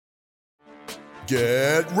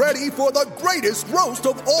Get ready for the greatest roast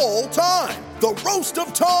of all time, the Roast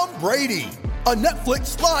of Tom Brady, a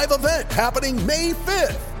Netflix live event happening May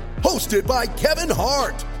 5th. Hosted by Kevin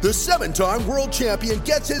Hart, the 7-time world champion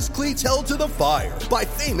gets his cleats held to the fire by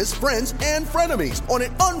famous friends and frenemies on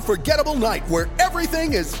an unforgettable night where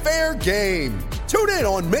everything is fair game. Tune in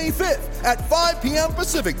on May 5th at 5 p.m.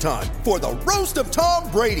 Pacific time for the Roast of Tom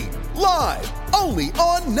Brady, live only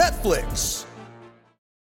on Netflix.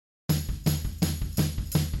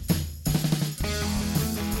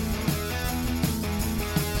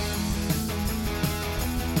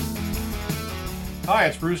 Hi,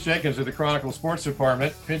 it's Bruce Jenkins of the Chronicle Sports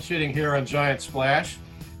Department, pinch hitting here on Giant Splash.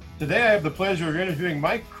 Today I have the pleasure of interviewing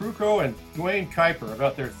Mike Krukow and Duane Kuiper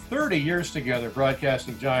about their 30 years together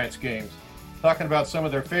broadcasting Giants games, talking about some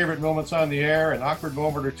of their favorite moments on the air, an awkward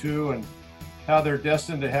moment or two, and how they're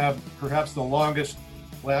destined to have perhaps the longest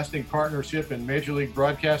lasting partnership in Major League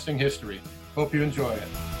Broadcasting history. Hope you enjoy it.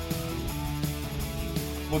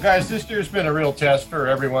 Well, guys, this year's been a real test for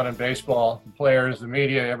everyone in baseball, the players, the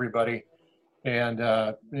media, everybody. And,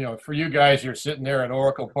 for you guys, you're sitting there in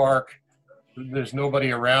Oracle Park. There's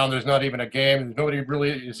nobody around. There's not even a game. Nobody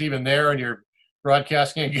really is even there, and you're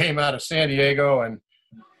broadcasting a game out of San Diego. And,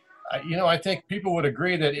 I think people would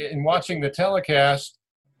agree that in watching the telecast,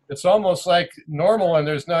 it's almost like normal, and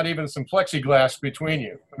there's not even some plexiglass between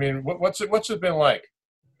you. I mean, what's it been like?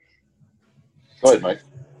 Go ahead, Mike.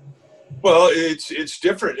 Well, it's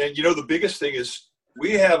different. And, the biggest thing is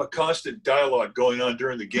we have a constant dialogue going on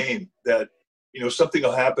during the game that – something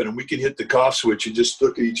will happen and we can hit the cough switch and just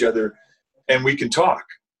look at each other and we can talk,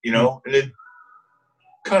 and it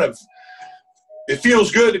it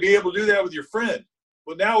feels good to be able to do that with your friend.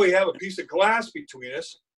 Well, now we have a piece of glass between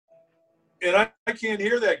us and I can't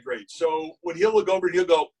hear that great. So when he'll look over and he'll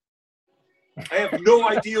go, I have no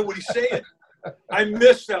idea what he's saying. I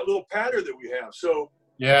miss that little patter that we have. So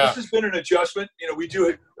This has been an adjustment. We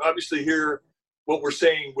do obviously hear what we're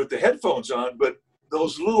saying with the headphones on, but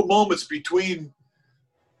those little moments between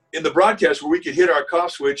in the broadcast where we could hit our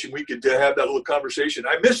cough switch and we could have that little conversation,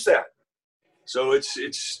 I miss that. So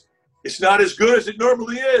it's not as good as it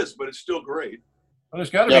normally is, but it's still great. Well, there's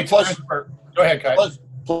got to be plus, go ahead, Kai.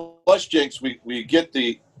 Plus, Jinx, we get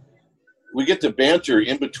the banter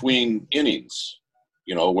in between innings,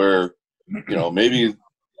 where maybe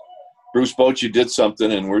Bruce Bochy did something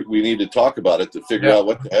and we need to talk about it to figure out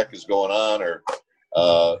what the heck is going on, or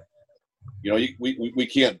we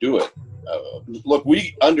can't do it. Look,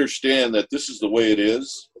 we understand that this is the way it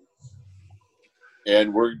is,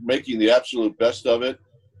 and we're making the absolute best of it,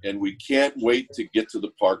 and we can't wait to get to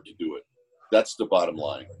the park to do it. That's the bottom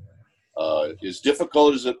line. As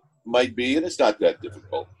difficult as it might be, and it's not that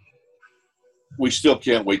difficult, we still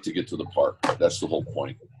can't wait to get to the park. That's the whole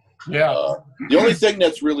point. Yeah. The only thing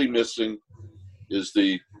that's really missing is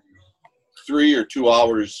the 3 or 2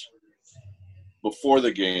 hours before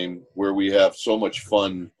the game where we have so much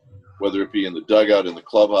fun, whether it be in the dugout, in the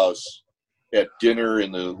clubhouse, at dinner,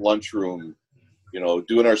 in the lunchroom,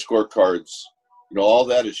 doing our scorecards. All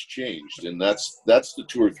that has changed, and that's the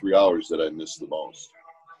 2 or 3 hours that I miss the most.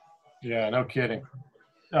 Yeah, no kidding.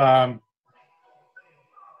 And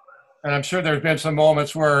I'm sure there's been some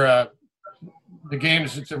moments where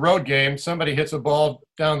it's a road game, somebody hits a ball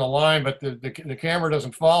down the line, but the camera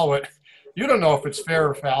doesn't follow it. You don't know if it's fair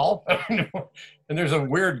or foul, and there's a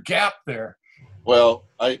weird gap there. Well,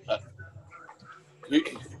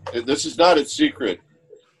 this is not a secret.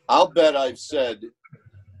 I'll bet I've said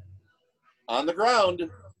on the ground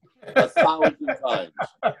 1,000 times.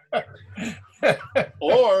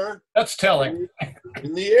 Or that's telling.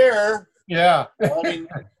 In the air. Yeah. I mean,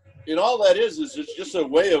 and all that is it's just a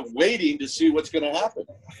way of waiting to see what's going to happen.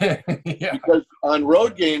 Yeah. Because on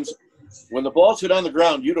road games, when the ball's hit on the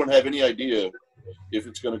ground, you don't have any idea if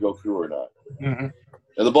it's going to go through or not. Mm-hmm.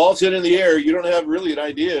 And the ball's hit in the air, you don't have really an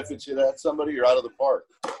idea if it's hit at somebody or out of the park.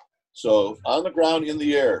 So on the ground, in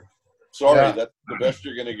the air. Sorry, that's the best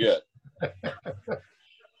you're going to get.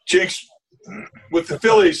 Jinx, with the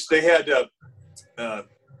Phillies, they had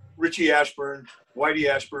Richie Ashburn, Whitey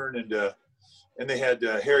Ashburn, and they had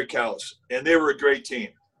Harry Kalas, and they were a great team.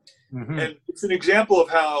 Mm-hmm. And it's an example of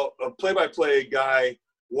how a play-by-play guy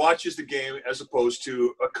watches the game as opposed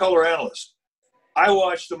to a color analyst. I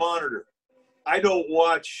watch the monitor. I don't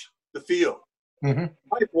watch the field. Mm-hmm.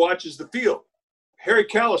 Mike watches the field. Harry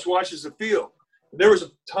Kalas watches the field. There was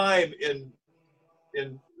a time in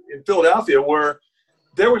Philadelphia where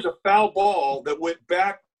there was a foul ball that went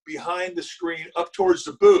back behind the screen up towards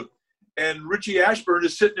the booth, and Richie Ashburn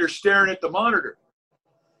is sitting there staring at the monitor.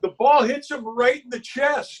 The ball hits him right in the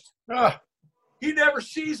chest. He never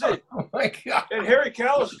sees it. Oh, my God. And Harry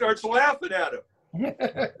Kalas starts laughing at him.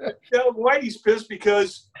 Now, Whitey's pissed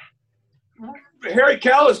because Harry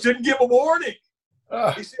Kalas didn't give a warning.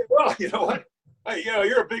 He said, well, you know what?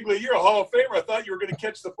 You're a big league. You're a Hall of Famer. I thought you were going to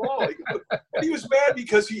catch the ball. And he was mad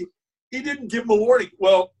because he didn't give him a warning.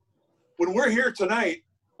 Well, when we're here tonight,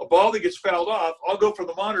 a ball that gets fouled off, I'll go from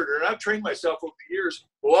the monitor, and I've trained myself over the years.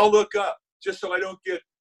 Well, I'll look up just so I don't get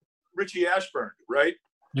Richie Ashburn, right?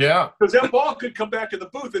 Yeah. Because that ball could come back in the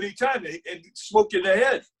booth any time and smoke you in the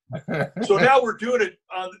head. So now we're doing it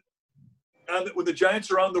when the Giants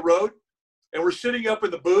are on the road, and we're sitting up in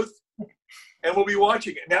the booth, and we'll be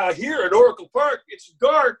watching it. Now here at Oracle Park, it's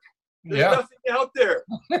dark. There's nothing out there.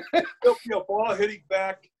 There'll be a ball hitting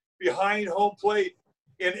back behind home plate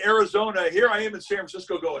in Arizona. Here I am in San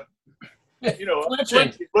Francisco going,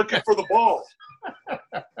 looking for the ball.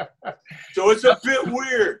 So it's a bit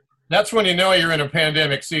weird. That's when you know you're in a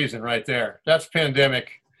pandemic season right there. That's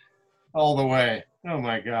pandemic all the way. Oh,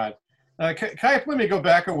 my God. Kai, let me go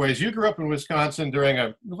back a ways. You grew up in Wisconsin during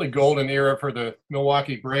a really golden era for the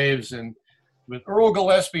Milwaukee Braves and with Earl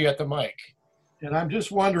Gillespie at the mic. And I'm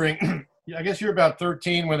just wondering, I guess you're about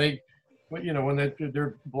 13 when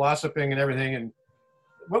they're blossoming and everything. And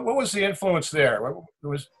what was the influence there? What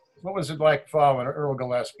was it like following Earl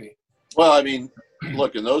Gillespie? Well, I mean,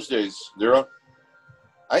 look, in those days,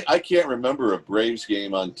 I can't remember a Braves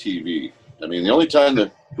game on TV. I mean, the only time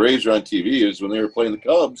the Braves were on TV is when they were playing the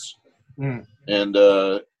Cubs. And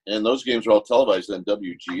those games were all televised on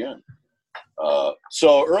WGN.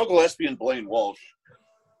 So Earl Gillespie and Blaine Walsh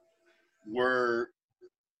were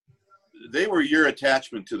your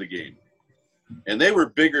attachment to the game. And they were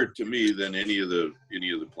bigger to me than any of the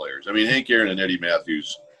players. I mean, Hank Aaron and Eddie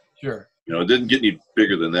Matthews. Sure. It didn't get any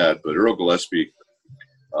bigger than that, but Earl Gillespie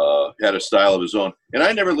had a style of his own. And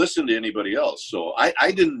I never listened to anybody else. So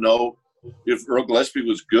I didn't know if Earl Gillespie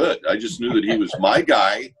was good. I just knew that he was my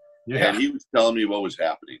guy, and he was telling me what was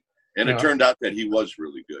happening. And it turned out that he was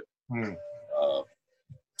really good.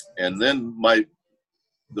 And then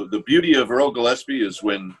the beauty of Earl Gillespie is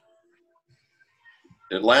when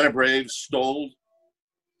Atlanta Braves stole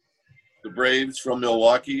the Braves from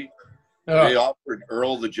Milwaukee, they offered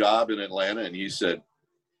Earl the job in Atlanta, and he said,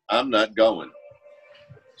 I'm not going.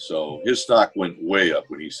 So his stock went way up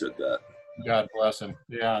when he said that. God bless him.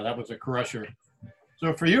 Yeah, that was a crusher.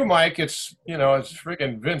 So for you, Mike, it's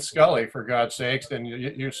freaking Vince Scully, for God's sakes, and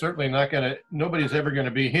you're certainly nobody's ever going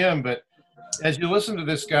to be him. But as you listen to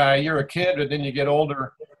this guy, you're a kid, but then you get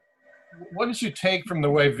older. What did you take from the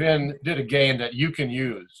way Vin did a game that you can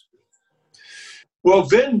use? Well,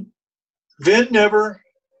 Vin never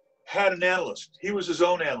had an analyst. He was his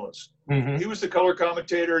own analyst. Mm-hmm. He was the color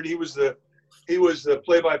commentator, and he was the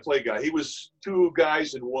play-by-play guy. He was two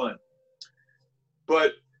guys in one.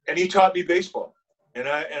 And he taught me baseball, and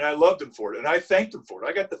I loved him for it, and I thanked him for it.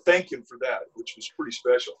 I got to thank him for that, which was pretty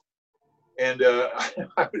special. And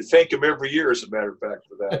I would thank him every year, as a matter of fact,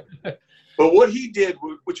 for that. But what he did,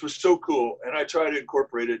 which was so cool, and I try to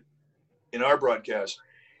incorporate it in our broadcast,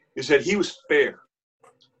 is that he was fair.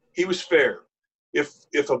 He was fair. If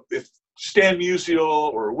Stan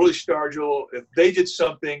Musial or Willie Stargell, if they did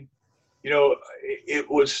something, it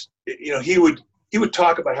was, he would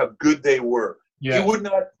talk about how good they were. Yeah. He would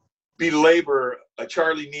not belabor a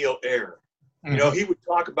Charlie Neal error. Mm-hmm. He would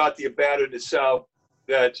talk about the at-bat in itself,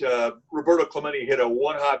 that Roberto Clemente hit a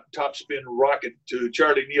one-hop topspin rocket to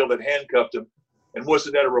Charlie Neal that handcuffed him, and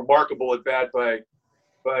wasn't that a remarkable at-bat by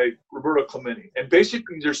Roberto Clemente? And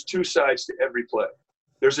basically, there's two sides to every play.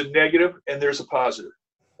 There's a negative and there's a positive.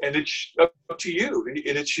 And it's up to you, and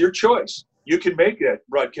it's your choice. You can make that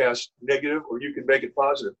broadcast negative or you can make it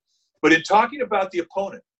positive. But in talking about the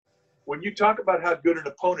opponent, when you talk about how good an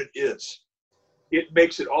opponent is, it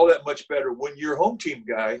makes it all that much better when your home team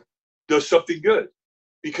guy does something good,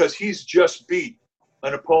 because he's just beat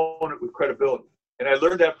an opponent with credibility. And I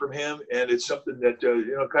learned that from him, and it's something that,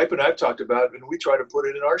 Kipe and I have talked about, and we try to put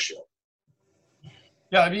it in our show.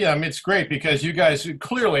 Yeah, I mean, it's great because you guys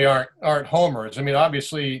clearly aren't homers. I mean,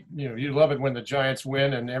 obviously, you love it when the Giants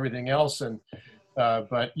win and everything else,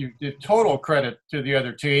 but you give total credit to the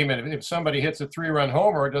other team. And if somebody hits a 3-run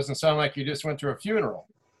homer, it doesn't sound like you just went to a funeral.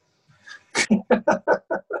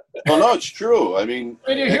 Well, no, it's true. I mean,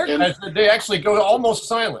 and you hear guys that they actually go almost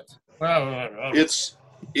silent.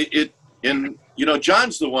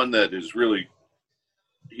 John's the one that is really,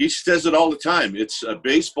 he says it all the time. It's a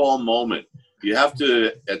baseball moment. You have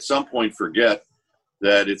to, at some point, forget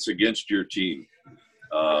that it's against your team.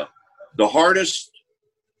 The hardest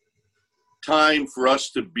time for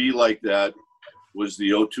us to be like that was the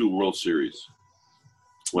 2002 World Series,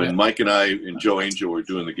 when Mike and I and Joe Angel were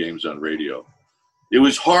doing the games on radio. It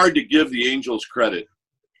was hard to give the Angels credit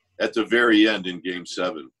at the very end in Game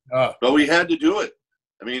 7. But we had to do it.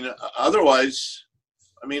 I mean, otherwise,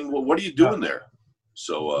 what are you doing there?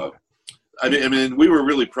 So, I mean, we were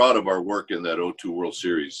really proud of our work in that 0-2 World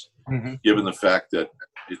Series, given the fact that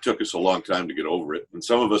it took us a long time to get over it, and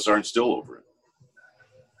some of us aren't still over it.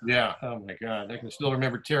 Yeah. Oh my God, I can still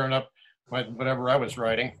remember tearing up whatever I was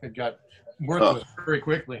writing. It got worthless very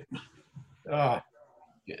quickly.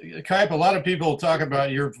 Kipe, a lot of people talk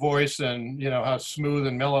about your voice and how smooth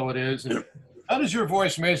and mellow it is. And how does your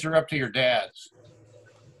voice measure up to your dad's?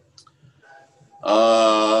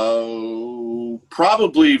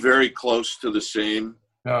 Probably very close to the same.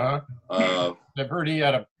 I've heard he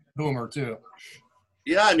had a boomer too.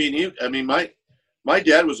 Yeah, I mean, my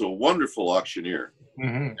dad was a wonderful auctioneer,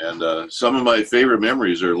 and some of my favorite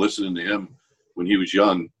memories are listening to him when he was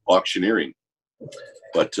young auctioneering.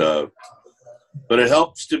 But it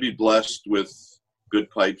helps to be blessed with good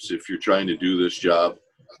pipes if you're trying to do this job.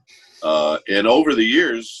 And over the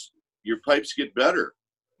years, your pipes get better.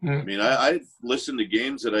 I mean, I've listened to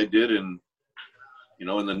games that I did in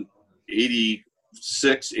the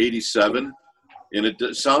 86, 87, and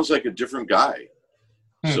it sounds like a different guy.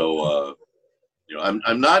 So,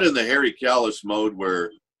 I'm not in the Harry Kalas mode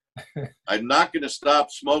where I'm not going to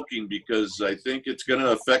stop smoking because I think it's going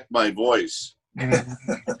to affect my voice. And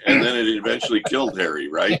then it eventually killed Harry,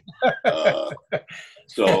 right?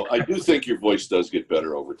 So I do think your voice does get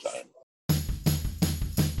better over time.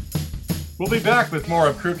 We'll be back with more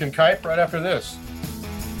of Kruk and Kipe right after this.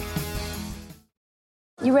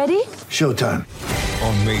 You ready? Showtime.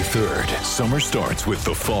 On May 3rd, summer starts with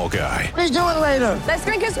The Fall Guy. What are you doing later? Let's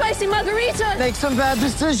drink a spicy margarita. Make some bad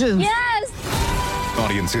decisions. Yes.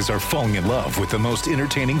 Audiences are falling in love with the most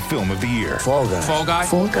entertaining film of the year. Fall Guy. Fall Guy?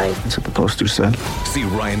 Fall Guy. That's what the poster said. See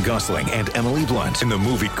Ryan Gosling and Emily Blunt in the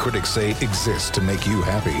movie critics say exists to make you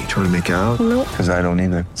happy. Trying to make it out? Nope. Because I don't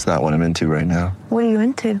either. It's not what I'm into right now. What are you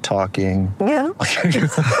into? Talking. Yeah.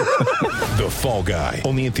 The Fall Guy.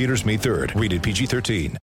 Only in theaters May 3rd. Rated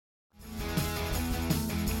PG-13.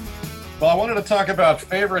 Well, I wanted to talk about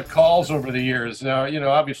favorite calls over the years. Now,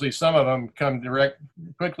 obviously some of them come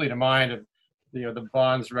quickly to mind of, the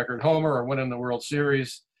Bonds record homer or winning the World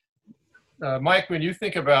Series. Mike, when you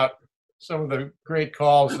think about some of the great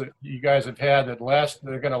calls that you guys have had that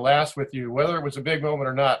are going to last with you, whether it was a big moment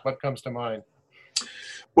or not, what comes to mind?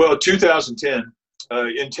 Well, 2010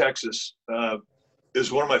 in Texas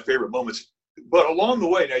is one of my favorite moments. But along the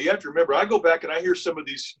way, now you have to remember, I go back and I hear some of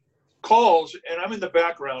these calls, and I'm in the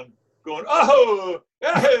background going, oh,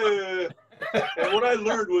 hey. And what I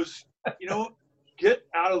learned was, get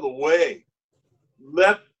out of the way.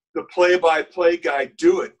 Let the play-by-play guy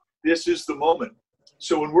do it. This is the moment.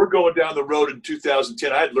 So when we're going down the road in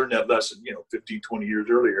 2010, I had learned that lesson, 15, 20 years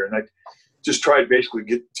earlier. And I just tried basically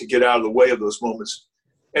to get out of the way of those moments.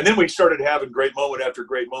 And then we started having great moment after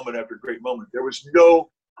great moment after great moment. There was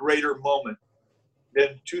no greater moment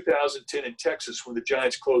than 2010 in Texas when the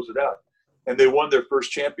Giants closed it out and they won their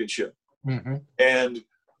first championship. And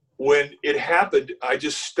when it happened, I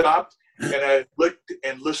just stopped and I looked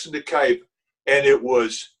and listened to Kipe, and it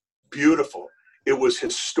was beautiful. It was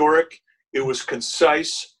historic. It was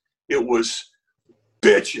concise. It was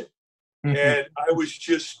bitching. And I was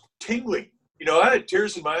just tingling. I had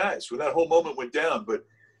tears in my eyes when that whole moment went down. But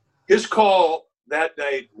his call that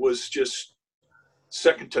night was just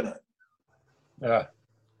second to none. Yeah.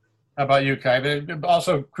 How about you, Kipe?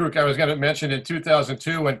 Also, Kruk, I was going to mention in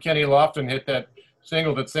 2002 when Kenny Lofton hit that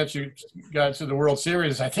single that sent you guys to the World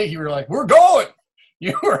Series, I think you were like, we're going!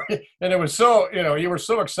 And it was so, you were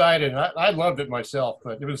so excited. I loved it myself,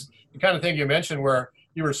 but it was the kind of thing you mentioned where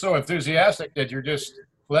you were so enthusiastic that you're just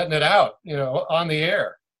letting it out, on the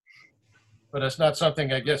air. But it's not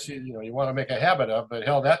something I guess you want to make a habit of, but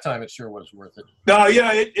hell, that time it sure was worth it. No,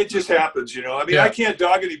 yeah, it just happens, I can't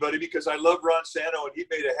dog anybody because I love Ron Santo and he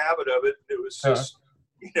made a habit of it. It was just,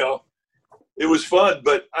 it was fun.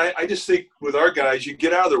 But I just think with our guys, you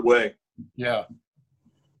get out of their way. Yeah.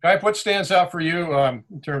 Kipe, what stands out for you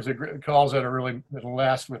in terms of calls that'll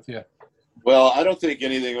last with you? Well, I don't think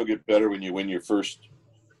anything will get better when you win your first,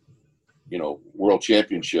 world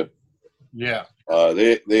championship. Yeah.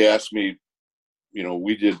 They asked me,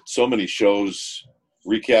 we did so many shows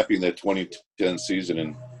recapping that 2010 season,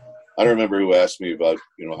 and I don't remember who asked me about,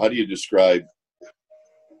 how do you describe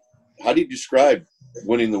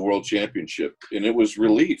winning the world championship? And it was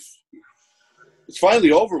relief. It's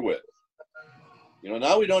finally over with.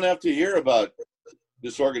 Now we don't have to hear about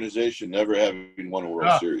this organization never having won a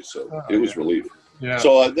World Series, so it was relief. Yeah.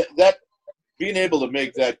 So that being able to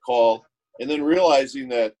make that call, and then realizing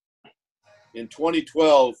that in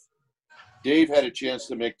 2012, Dave had a chance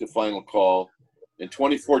to make the final call, In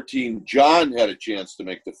 2014, John had a chance to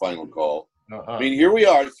make the final call. Uh-huh. I mean, here we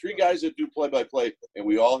are, 3 guys that do play-by-play, and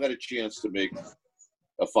we all had a chance to make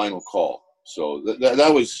a final call. So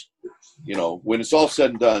that was, when it's all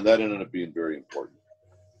said and done, that ended up being very important.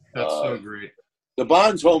 That's so great. The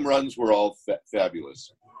Bonds home runs were all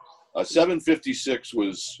fabulous. 756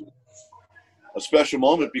 was a special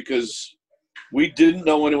moment because we didn't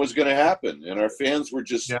know when it was going to happen, and our fans were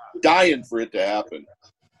just dying for it to happen.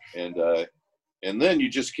 And then you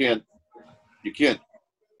just can't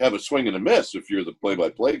have a swing and a miss if you're the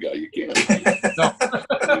play-by-play guy. You can't. No.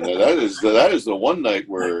 That is the one night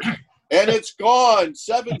where, and it's gone.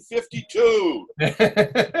 7:52.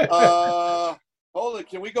 Hold it.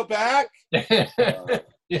 Can we go back?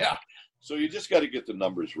 Yeah. So you just got to get the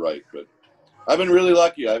numbers right. But I've been really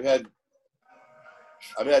lucky. I've had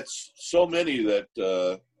so many that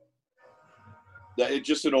it's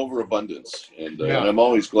just an overabundance, and I'm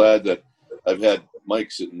always glad that I've had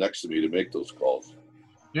Mike sitting next to me to make those calls.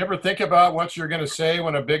 You ever think about what you're going to say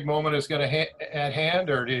when a big moment is going to at hand,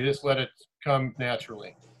 or do you just let it come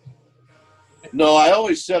naturally? No, I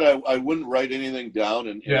always said I wouldn't write anything down,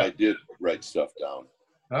 and I did write stuff down,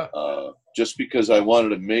 just because I wanted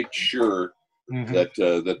to make sure that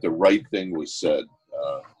the right thing was said.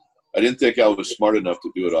 I didn't think I was smart enough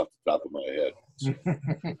to do it off the top of my head. So.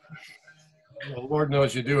 Well, Lord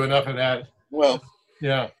knows you do enough of that. Well,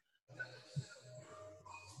 yeah.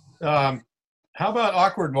 How about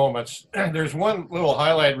awkward moments? There's one little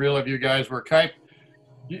highlight reel of you guys where Kipe,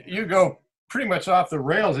 you go pretty much off the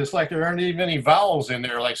rails. It's like there aren't even any vowels in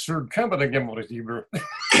there, like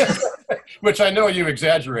which I know you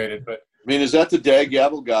exaggerated, but I mean, is that the Dag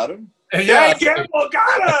Gabble got him? Yeah, Dag Gabble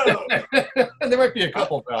got him. There might be a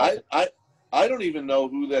couple vowels. I don't even know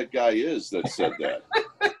who that guy is that said that.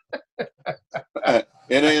 and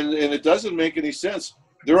it doesn't make any sense.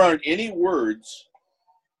 There aren't any words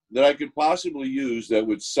that I could possibly use that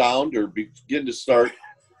would sound or begin to start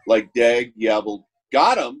like Dag Yabble.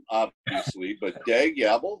 Got him, obviously, but Dag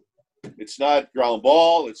Yabble, it's not ground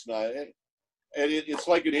ball. It's not, and it's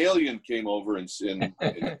like an alien came over and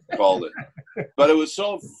called it. But it was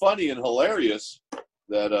so funny and hilarious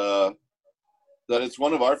that it's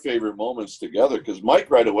one of our favorite moments together, because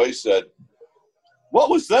Mike right away said, "What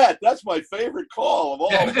was that? That's my favorite call of all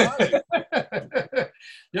time."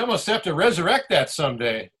 You almost have to resurrect that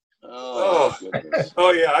someday. Oh goodness.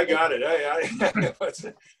 Oh yeah, I got it.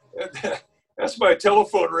 That's my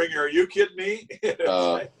telephone ringer. Are you kidding me?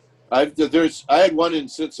 I had one in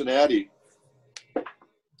Cincinnati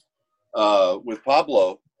with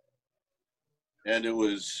Pablo, and it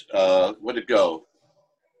was what'd it go?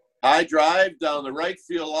 High drive down the right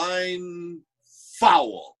field line,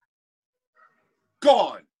 foul,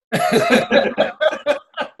 gone.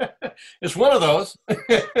 It's one of those.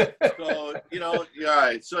 So, all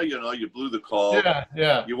right. So, you blew the call.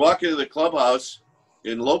 Yeah. You walk into the clubhouse,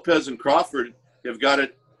 and Lopez and Crawford have got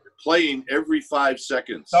it playing every 5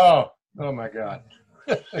 seconds. Oh my God.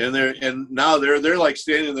 And now they're like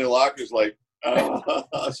standing in their lockers, like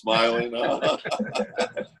smiling.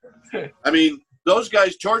 I mean, those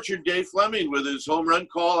guys tortured Dave Fleming with his home run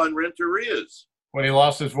call on Renterias. When he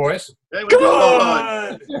lost his voice? They would go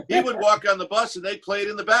on. He would walk on the bus, and they'd play it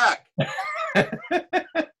in the back.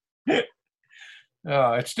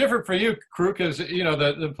 It's different for you, Crew, because,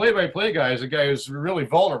 the play-by-play guy is a guy who's really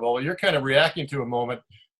vulnerable. You're kind of reacting to a moment.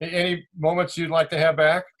 Any moments you'd like to have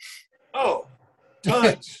back? Oh,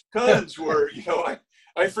 tons where,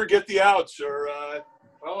 I forget the outs, or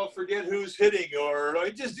I'll forget who's hitting, or I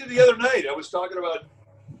just did the other night. I was talking about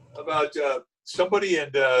somebody,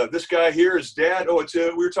 and this guy here, his dad. Oh,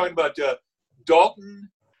 we were talking about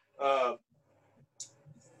Dalton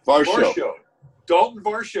Varsho. Dalton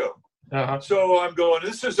Varsho. Uh-huh. So I'm going,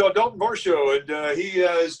 this is Dalton Varsho, and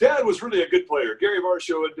his dad was really a good player. Gary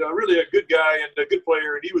Varsho, and really a good guy and a good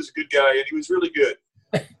player, and he was a good guy, and he was really good.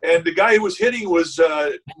 And the guy who was hitting was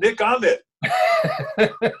Nick Ahmed.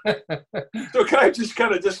 So guy just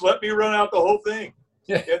kind of just let me run out the whole thing.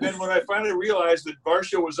 And then when I finally realized that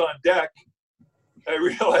Varsho was on deck, I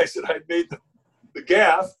realized that I'd made the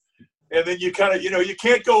gaff. And then you kind of, you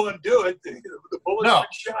can't go undo it. The bullet's been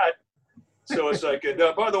shot. So it's like,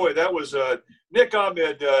 by the way, that was Nick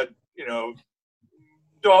Ahmed,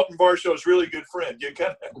 Dalton Varsho's really good friend. You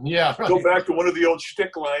kind of go back to one of the old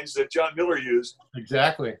shtick lines that John Miller used.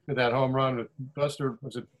 Exactly. That home run with Buster,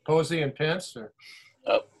 was it Posey and Pence? Or?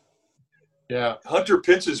 Yeah. Hunter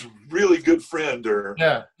Pence's really good friend, or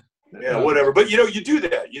whatever. But, you do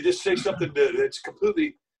that. You just say something that's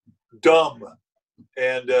completely dumb.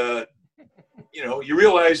 And, you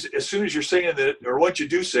realize as soon as you're saying that, or once you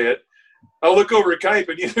do say it, I'll look over at Kipe,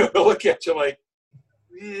 and he'll look at you like,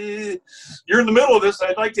 you're in the middle of this.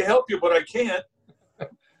 I'd like to help you, but I can't.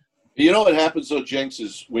 You know what happens, though, Jenks,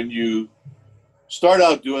 is when you start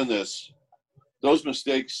out doing this, those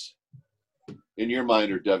mistakes in your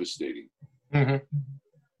mind are devastating. Mm-hmm.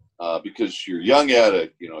 Because you're young at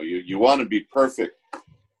it. You know, you want to be perfect.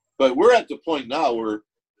 But we're at the point now where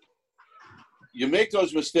you make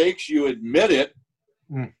those mistakes, you admit it,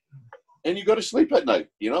 and you go to sleep at night.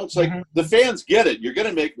 You know, it's like the fans get it. You're going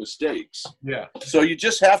to make mistakes. Yeah. So you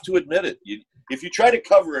just have to admit it. If you try to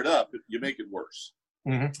cover it up, you make it worse.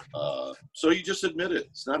 So you just admit it.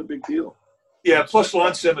 It's not a big deal. Yeah, plus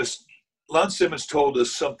Lon Simmons told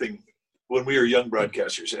us something when we were young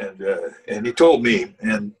broadcasters, and he told me,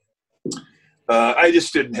 and I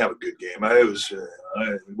just didn't have a good game. I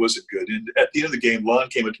wasn't good. And at the end of the game, Lon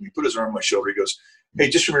came up to me, put his arm on my shoulder. He goes, "Hey,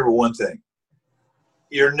 just remember one thing.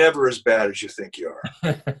 You're never as bad as you think you are."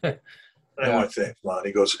 And I went, "Thanks, Lon."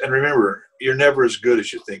 He goes, "And remember, you're never as good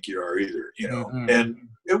as you think you are either." You know, and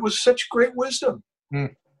it was such great wisdom.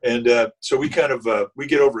 And so we kind of we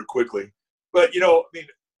get over it quickly. But, you know, I mean,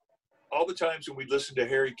 all the times when we listened to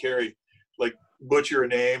Harry Carey, like butcher a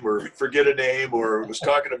name or forget a name, or was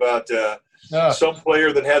talking about some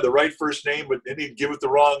player that had the right first name, but then he'd give it the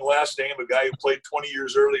wrong last name, a guy who played 20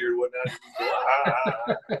 years earlier and whatnot.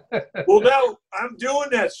 Well, now I'm doing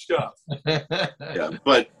that stuff. Yeah,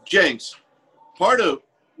 but Jenks, part of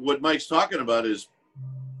what Mike's talking about is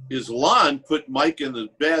Lon put Mike in the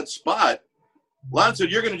bad spot. Lon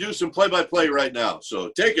said, "You're going to do some play-by-play right now, so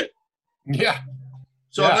take it." Yeah.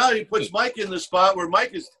 So now he puts Mike in the spot where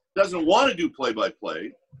Mike doesn't want to do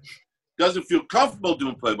play-by-play, doesn't feel comfortable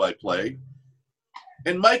doing play-by-play,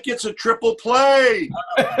 and Mike gets a triple play.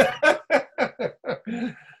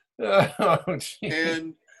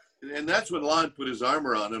 And that's when Lon put his arm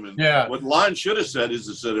around him. And what Lon should have said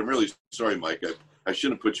is, "I'm really sorry, Mike. I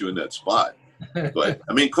shouldn't put you in that spot." But,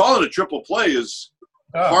 I mean, calling a triple play is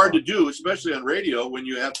hard to do, especially on radio when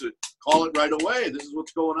you have to call it right away. This is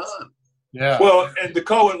what's going on. Yeah. Well, and to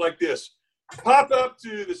call it like this, pop up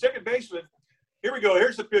to the second baseman. Here we go.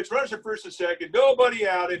 Here's the pitch. Runners at first and second. Nobody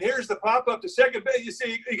out. And here's the pop up to second base. You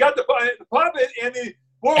see, he got the pop it, and he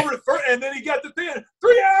go over to first, and then he got the thing.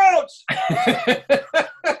 3 outs.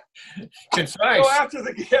 Concise. So after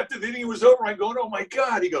the inning was over, I'm going, "Oh my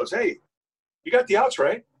God!" He goes, "Hey, you got the outs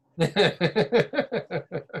right."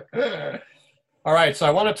 All right, so I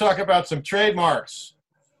want to talk about some trademarks.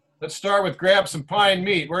 Let's start with grab some pine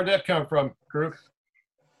meat. Where'd that come from, Krug?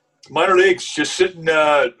 Minor leagues, just sitting,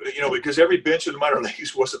 you know, because every bench in the minor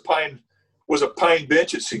leagues was a pine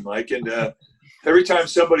bench, it seemed like. And every time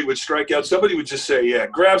somebody would strike out, somebody would just say, "Yeah,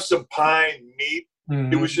 grab some pine meat."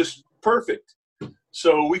 It was just perfect.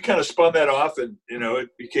 So we kind of spun that off, and, you know,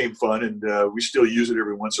 it became fun, and we still use it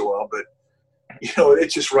every once in a while. But, you know,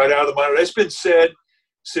 it's just right out of the minor. It's been said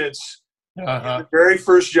since the very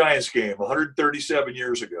first Giants game, 137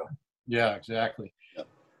 years ago. Yeah, exactly. Yep.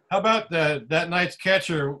 How about that night's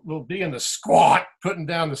catcher will be in the squat, putting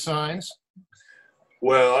down the signs?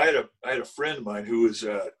 Well, I had a friend of mine who was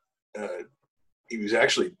he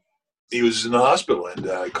was in the hospital, and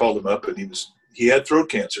I called him up, and he had throat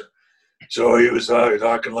cancer, so he was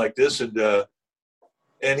talking like this, and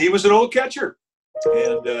he was an old catcher,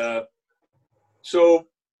 and so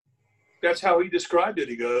that's how he described it.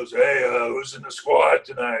 He goes, "Hey, who's in the squad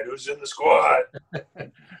tonight? Who's in the squad?"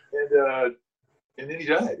 And then he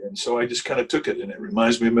died, and so I just kind of took it, and it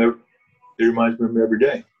reminds me of him every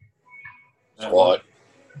day. Squad.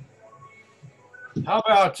 How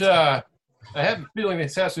about I have a feeling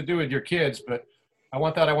this has to do with your kids, but I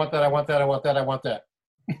want that.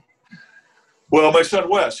 Well, my son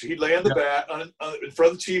Wes, he'd lay on the bat in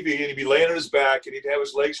front of the TV, and he'd be laying on his back, and he'd have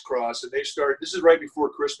his legs crossed. And this is right before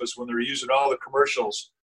Christmas when they're using all the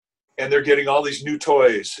commercials, and they're getting all these new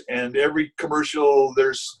toys. And every commercial,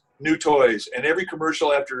 there's new toys. And every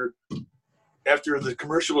commercial after the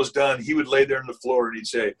commercial was done, he would lay there on the floor, and he'd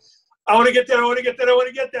say, "I want to get that, I want to get that, I want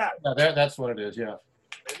to get that." Yeah, that's what it is, yeah.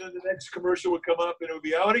 And then the next commercial would come up, and it would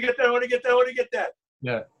be, "I want to get that, I want to get that, I want to get that."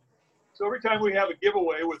 Yeah. So every time we have a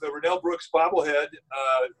giveaway with a Rennell Brooks bobblehead,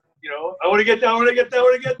 you know, "I want to get that, I want to get that, I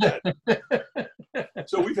want to get that."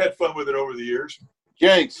 So we've had fun with it over the years.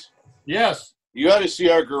 Jenks. Yes. You got to see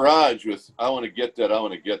our garage with "I want to get that, I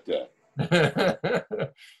want to get that."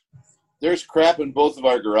 There's crap in both of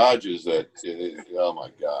our garages that, oh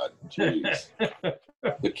my God, jeez.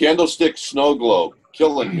 The candlestick snow globe,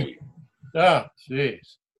 killing me. Oh,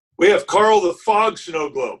 jeez. We have Carl the Fog snow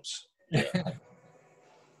globes.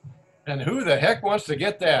 And who the heck wants to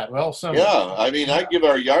get that? Well, somebody. Yeah, I mean, I give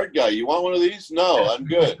our yard guy, "You want one of these?" "No, I'm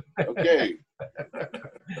good." "Okay."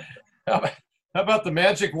 How about the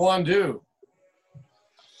magic wandoo?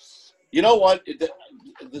 You know what?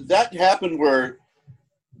 That happened where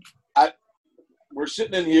we're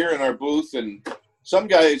sitting in here in our booth, and some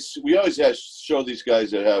guys, we always show these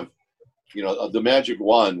guys that have, the magic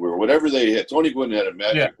wand, where whatever they hit. Tony Gwynn had a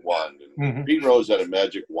magic wand, and Pete Rose had a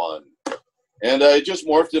magic wand. And it just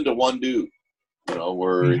morphed into one dude,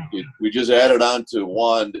 where we just added on to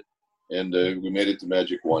wand, and we made it to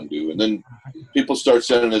Magic Wand-Do. And then people start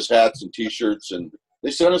sending us hats and T-shirts, and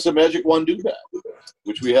they sent us a Magic Wand-Do hat,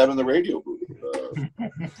 which we have in the radio booth.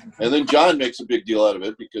 And then John makes a big deal out of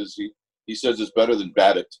it because he says it's better than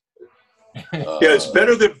Babbitt. It's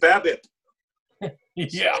better than Babbitt.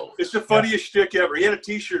 Yeah. So, it's the funniest shtick ever. He had a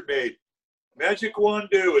T-shirt made. Magic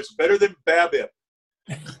Wand-Do, it's better than Babbitt.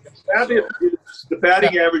 Babbitt is the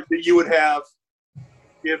batting average that you would have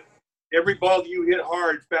if every ball you hit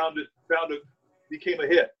hard became a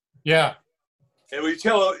hit. Yeah. And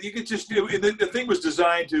you could just do, and the thing was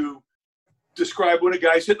designed to describe when a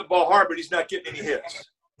guy's hitting the ball hard, but he's not getting any hits.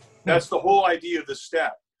 That's the whole idea of the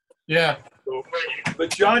stat. Yeah. So, but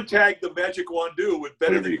John tagged the Magic Wand-Do with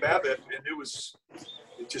better than Babbitt, and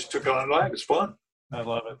it just took on life. It's fun. I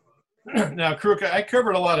love it. Now, Kruk, I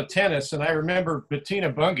covered a lot of tennis, and I remember Bettina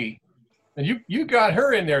Bunge, and you got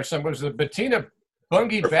her in there. Was it Bettina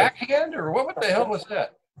Bunge backhand, or what the hell was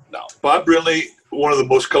that? No. Bob Brindley, one of the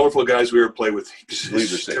most colorful guys we ever played with. He's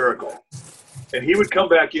hysterical. And he would come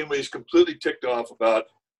back in when he's completely ticked off about,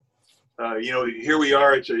 here we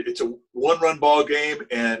are. It's a one-run ball game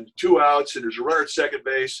and 2 outs, and there's a runner at second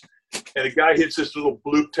base, and a guy hits this little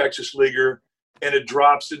bloop Texas leaguer, and it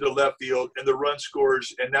drops into left field, and the run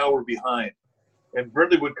scores, and now we're behind. And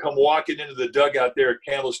Brindley would come walking into the dugout there at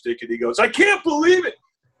Candlestick, and he goes, I can't believe it.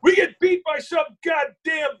 We get beat by some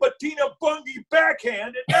goddamn Bettina Bunge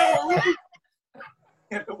backhand, and now we're losing.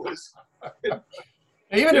 And it was.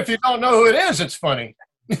 Even if you don't know who it is, it's funny.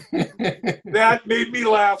 That made me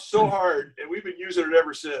laugh so hard, and we've been using it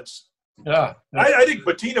ever since. Yeah. I think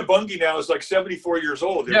Bettina Bunge now is like 74 years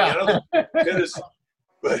old. Yeah.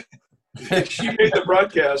 But she made the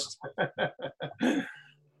broadcast.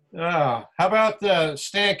 How about the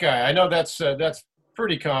stank eye? I know that's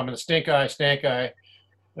pretty common. Stank eye.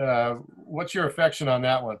 What's your affection on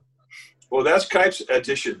that one? Well, that's Kipe's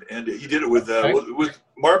addition, and he did it with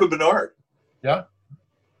Marvin Bernard. Yeah.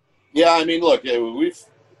 Yeah, I mean, look,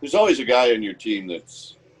 there's always a guy on your team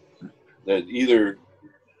that either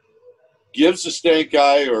gives the stank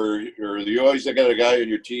eye or you always got a guy on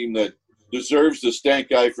your team that deserves the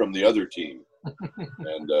stank eye from the other team.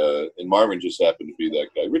 And Marvin just happened to be that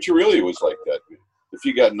guy. Richie really was like that if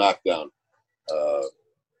he got knocked down.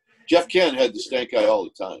 Jeff Kent had the stank eye all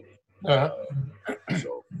the time.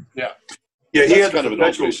 So yeah, he had kind of an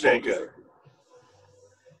ultimate stank eye.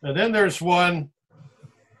 And then there's one,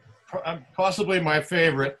 possibly my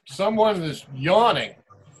favorite. Someone is yawning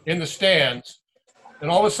in the stands, and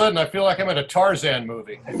all of a sudden I feel like I'm at a Tarzan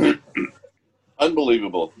movie.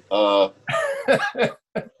 Unbelievable. The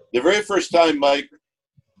very first time Mike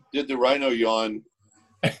did the rhino yawn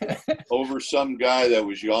over some guy that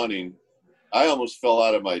was yawning, I almost fell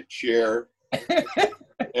out of my chair.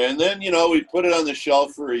 And then, we put it on the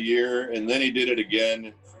shelf for a year, and then he did it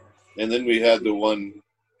again. And then we had the one,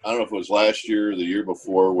 I don't know if it was last year or the year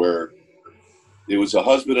before, where it was a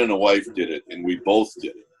husband and a wife did it, and we both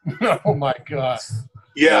did it. Oh, my God.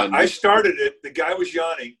 Yeah, I started it. The guy was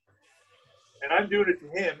yawning, and I'm doing it to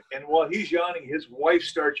him. And while he's yawning, his wife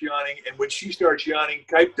starts yawning. And when she starts yawning,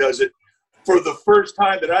 Kipe does it for the first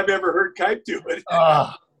time that I've ever heard Kipe do it.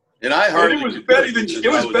 And I heard it was better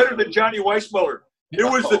than Johnny Weissmuller. It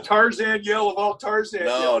was the Tarzan yell of all Tarzan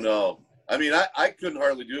yells. No. I mean, I couldn't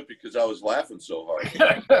hardly do it because I was laughing so hard.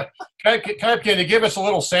 Kipe, can you give us a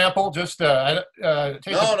little sample? Just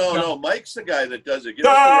No. Mike's the guy that does it. Get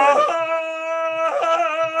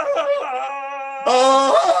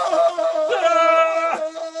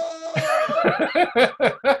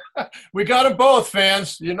We got them both,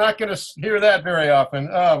 fans. You're not going to hear that very often.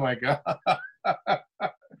 Oh, my God.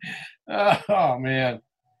 Oh, man.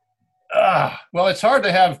 Well, it's hard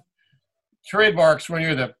to have trademarks when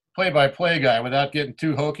you're the play-by-play guy without getting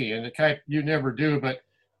too hokey, and you never do. But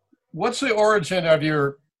what's the origin of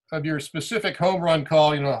your specific home run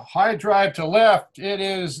call? High drive to left, it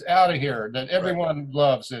is out of here, that everyone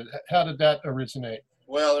loves it. How did that originate?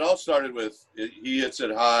 Well, it all started with he hits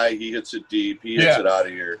it high, he hits it deep, he hits it out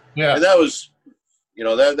of here. Yeah. And that was,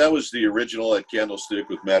 that was the original at Candlestick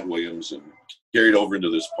with Matt Williams and carried over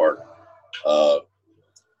into this park.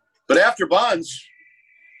 But after Bonds,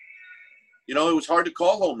 it was hard to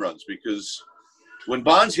call home runs because when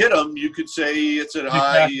Bonds hit them, you could say he hits it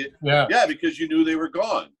high. Yeah, because you knew they were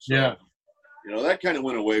gone. So, that kind of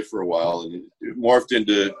went away for a while, and it morphed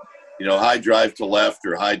into high drive to left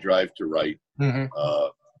or high drive to right.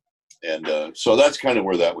 Mm-hmm. So that's kind of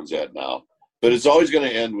where that one's at now. But it's always going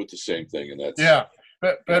to end with the same thing, and that's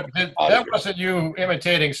But that wasn't you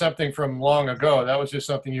imitating something from long ago. That was just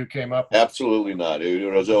something you came up with. Absolutely not.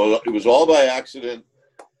 It was all by accident,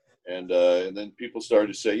 and then people started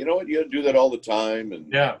to say, you know what, you got to do that all the time,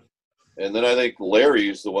 and then I think Larry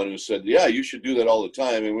is the one who said, yeah, you should do that all the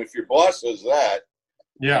time, and if your boss says that,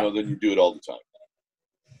 then you do it all the time.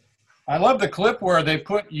 I love the clip where they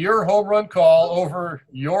put your home run call over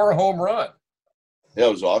your home run. Yeah,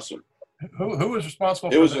 it was awesome. Who was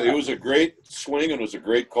responsible for that? It was a great swing and it was a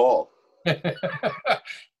great call.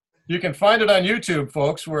 You can find it on YouTube,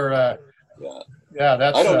 folks, where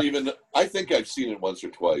that's I think I've seen it once or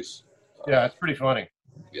twice. It's pretty funny.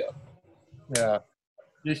 Yeah.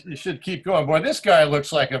 You should keep going. Boy, this guy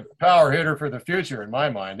looks like a power hitter for the future in my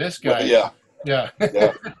mind. This guy. Yeah.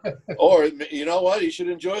 Or you know what? He should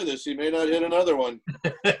enjoy this. He may not hit another one.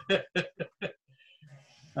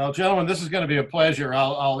 Now, gentlemen, this is going to be a pleasure.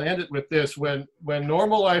 I'll end it with this. When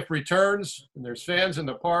normal life returns and there's fans in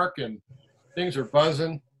the park and things are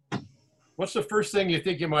buzzing, what's the first thing you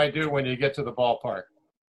think you might do when you get to the ballpark?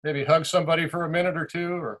 Maybe hug somebody for a minute or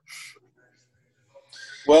two? Or?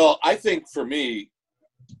 Well, I think for me,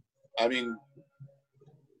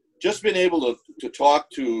 just being able to talk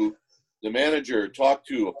to the manager, talk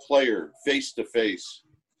to a player face to face.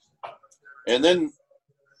 And then,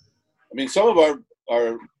 some of our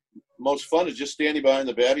most fun is just standing behind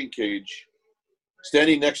the batting cage,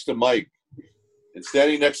 standing next to Mike, and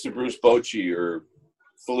standing next to Bruce Bochy or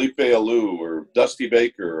Felipe Alou or Dusty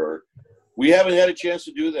Baker. Or we haven't had a chance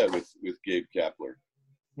to do that with Gabe Kapler.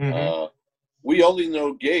 Mm-hmm. We only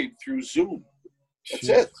know Gabe through Zoom. That's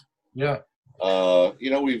it. Yeah.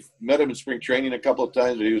 We've met him in spring training a couple of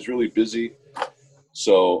times, but he was really busy.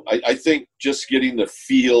 So I think just getting the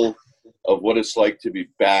feel of what it's like to be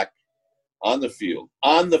back on the field.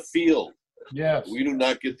 On the field. Yes. We do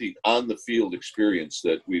not get the on-the-field experience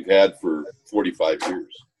that we've had for 45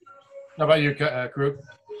 years. How about you, Crew?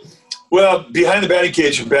 Well, behind the batting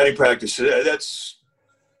cage and batting practice, that's,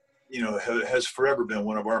 has forever been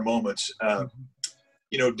one of our moments.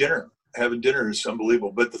 Dinner. Having dinner is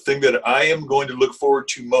unbelievable. But the thing that I am going to look forward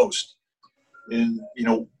to most, and,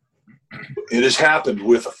 it has happened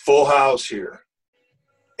with a full house here,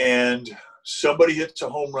 and somebody hits a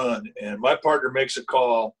home run, and my partner makes a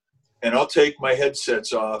call, and I'll take my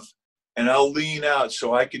headsets off, and I'll lean out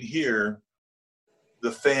so I can hear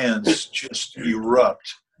the fans just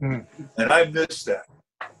erupt. And I miss that.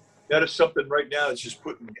 That is something right now that's just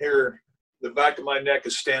putting hair, the back of my neck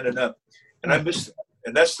is standing up, and I miss that.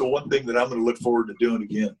 And that's the one thing that I'm going to look forward to doing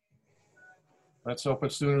again. Let's hope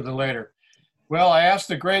it's sooner than later. Well, I asked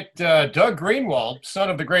the great Doug Greenwald, son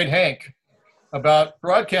of the great Hank, about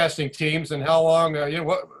broadcasting teams and how long,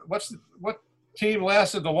 what team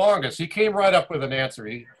lasted the longest. He came right up with an answer.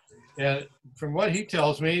 And from what he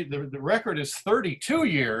tells me, the record is 32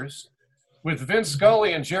 years with Vince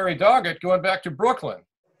Scully and Jerry Doggett going back to Brooklyn.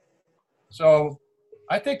 So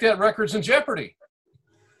I think that record's in jeopardy.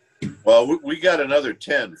 Well, we got another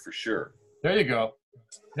 10 for sure. There you go.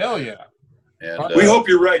 Hell yeah. And we hope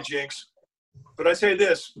you're right, Jinx. But I say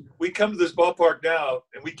this, we come to this ballpark now,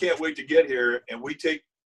 and we can't wait to get here, and we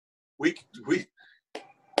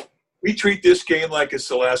treat this game like it's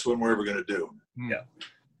the last one we're ever going to do. Yeah.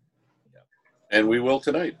 And we will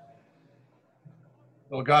tonight.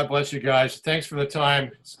 Well, God bless you guys. Thanks for the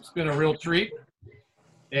time. It's been a real treat.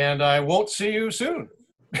 And I won't see you soon.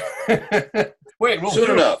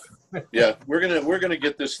 Soon enough. Yeah, we're gonna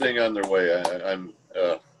get this thing on their way. I'm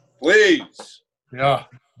please. Yeah.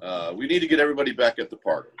 We need to get everybody back at the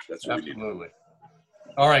park. That's what we need. Absolutely.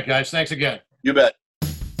 All right, guys. Thanks again. You bet.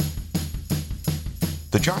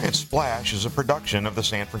 The Giant Splash is a production of the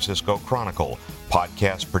San Francisco Chronicle.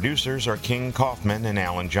 Podcast producers are King Kaufman and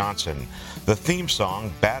Alan Johnson. The theme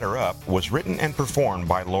song, Batter Up, was written and performed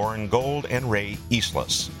by Lauren Gold and Ray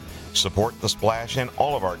Eastless. Support The Splash and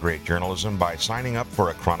all of our great journalism by signing up for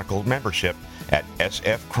a Chronicle membership at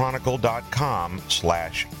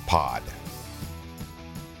sfchronicle.com/pod.